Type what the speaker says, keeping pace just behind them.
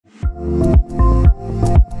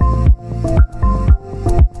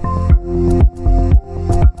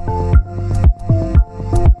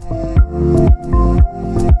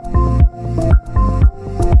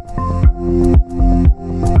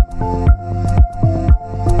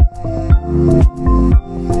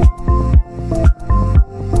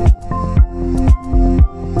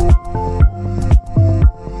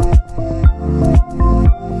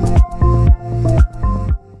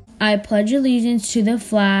I pledge allegiance to the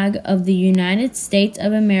flag of the United States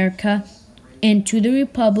of America and to the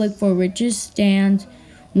republic for which it stands,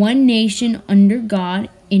 one nation under God,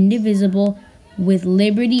 indivisible, with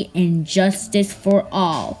liberty and justice for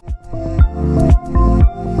all.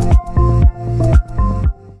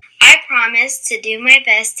 I promise to do my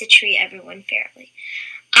best to treat everyone fairly.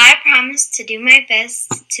 I promise to do my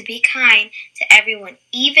best to be kind to everyone,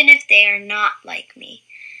 even if they are not like me.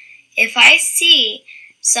 If I see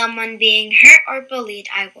someone being hurt or bullied,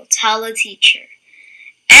 I will tell a teacher.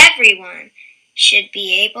 Everyone should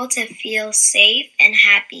be able to feel safe and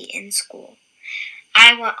happy in school.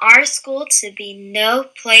 I want our school to be no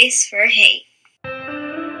place for hate.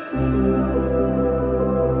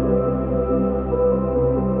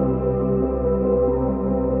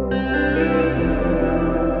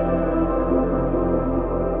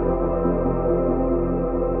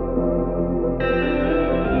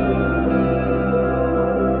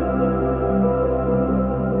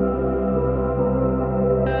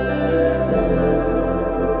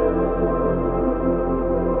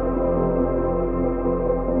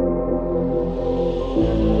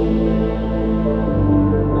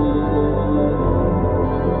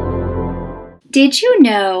 Did you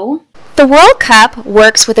know the World Cup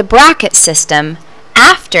works with a bracket system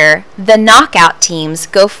after the knockout teams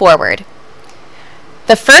go forward?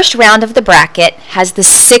 The first round of the bracket has the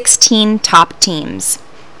 16 top teams.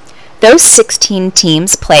 Those 16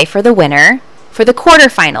 teams play for the winner for the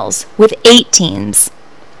quarterfinals with 8 teams.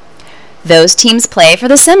 Those teams play for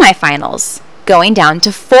the semifinals, going down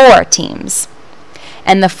to 4 teams.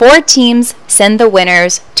 And the 4 teams send the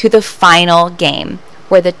winners to the final game,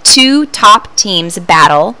 where the 2 top teams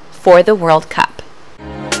battle for the World Cup.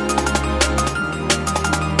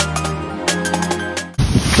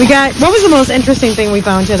 What was the most interesting thing we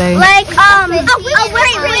found today? Like, a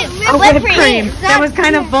whipped cream. That was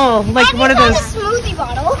kind of full. Like one of those. A smoothie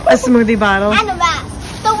bottle. A smoothie bottle. And a mask.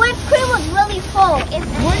 The whipped cream was really full.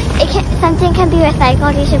 Something can be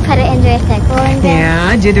recycled, you should put it in the recycling bin.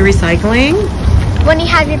 Yeah, do the recycling. When you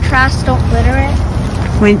have your trash, don't litter it.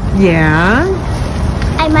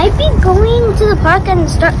 I might be going to the park and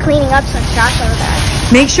start cleaning up some trash over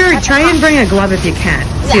there. Make sure, try and bring a glove if you can.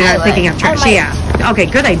 So you're not picking up trash. Yeah. Okay,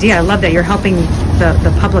 good idea. I love that. You're helping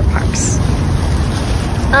the public parks.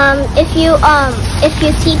 If you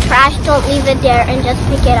see trash, don't leave it there and just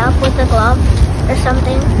pick it up with a glove or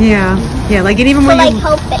something. Yeah. Yeah, like, and even when you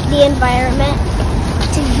help the environment.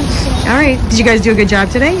 All right. Did you guys do a good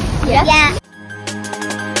job today? Yeah.